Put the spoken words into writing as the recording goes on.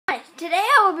Today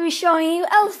I will be showing you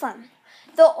Elefun,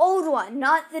 the old one,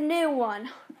 not the new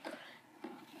one.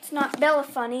 It's not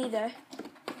Elefun either.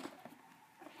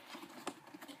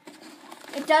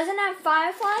 It doesn't have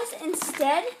fireflies,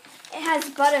 instead it has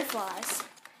butterflies.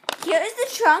 Here is the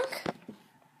trunk.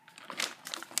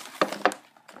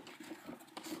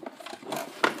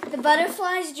 The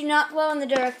butterflies do not glow in the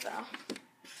dark though.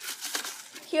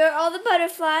 Here are all the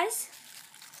butterflies.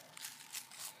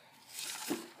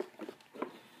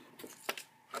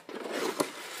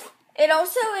 It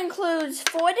also includes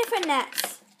 4 different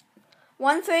nets,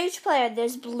 one for each player.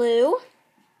 There's blue,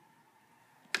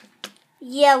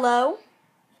 yellow,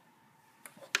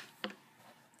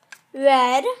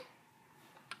 red,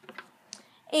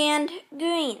 and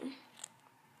green.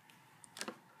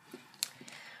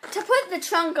 To put the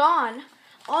trunk on,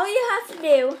 all you have to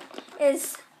do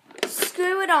is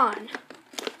screw it on.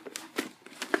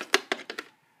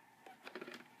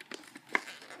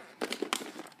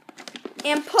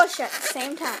 And push at the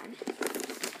same time.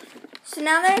 So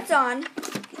now that it's on,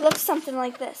 it looks something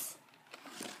like this.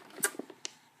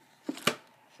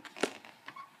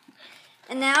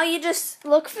 And now you just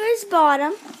look for his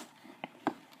bottom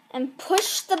and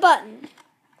push the button.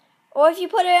 Or if you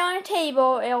put it on a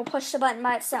table, it'll push the button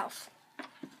by itself.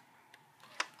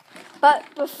 But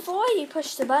before you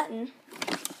push the button,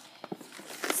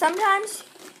 sometimes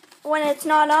when it's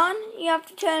not on, you have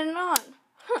to turn it on.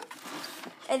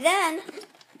 And then,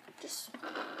 just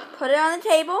put it on the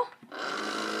table,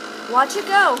 watch it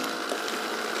go.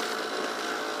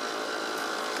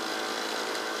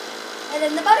 And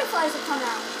then the butterflies will come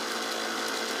out.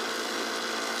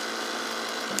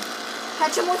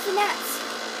 Catch them with the nets.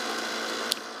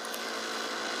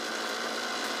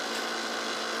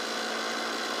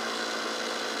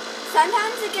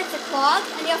 Sometimes it gets a clog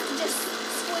and you have to just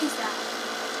squeeze that.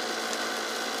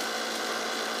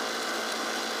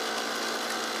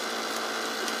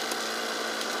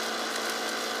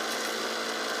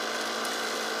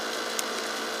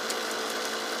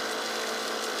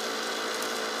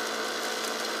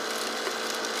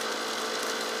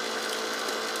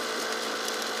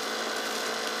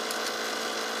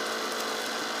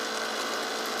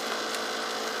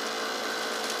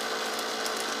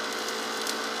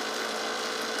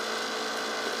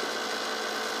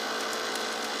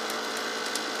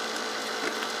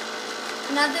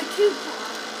 Another 2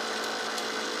 clog.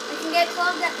 It can get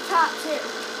clogged at the top too.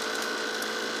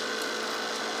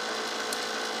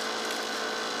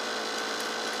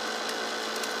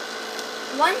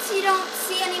 Once you don't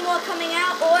see any more coming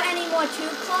out or any more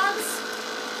tube clogs,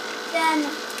 then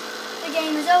the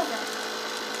game is over.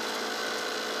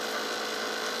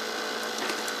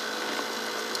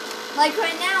 Like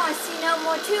right now, I see no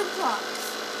more tube clogs.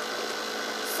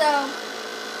 So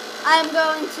I'm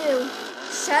going to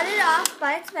shut it off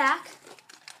by its back,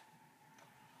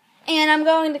 and I'm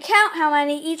going to count how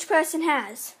many each person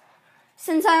has.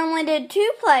 Since I only did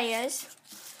 2 players,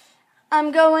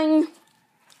 I'm going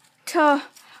to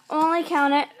only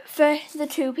count it for the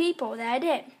 2 people that I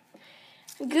did.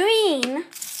 Green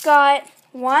got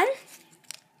 1,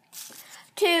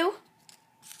 2,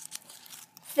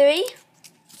 3,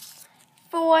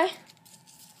 4,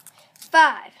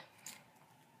 5.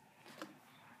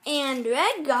 And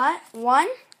red got 1,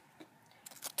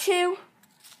 2,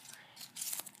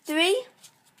 3,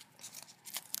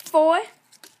 4,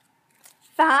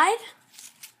 5,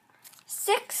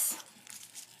 6,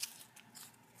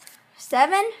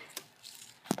 7,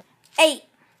 8.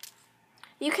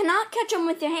 You cannot catch them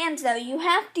with your hands though. You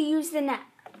have to use the net.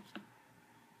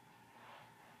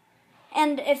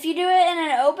 And if you do it in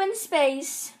an open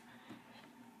space,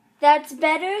 that's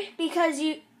better because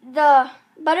the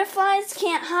butterflies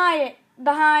can't hide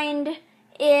behind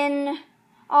in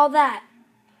all that.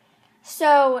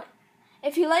 So,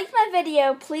 if you liked my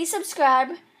video, please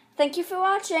subscribe. Thank you for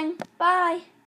watching. Bye.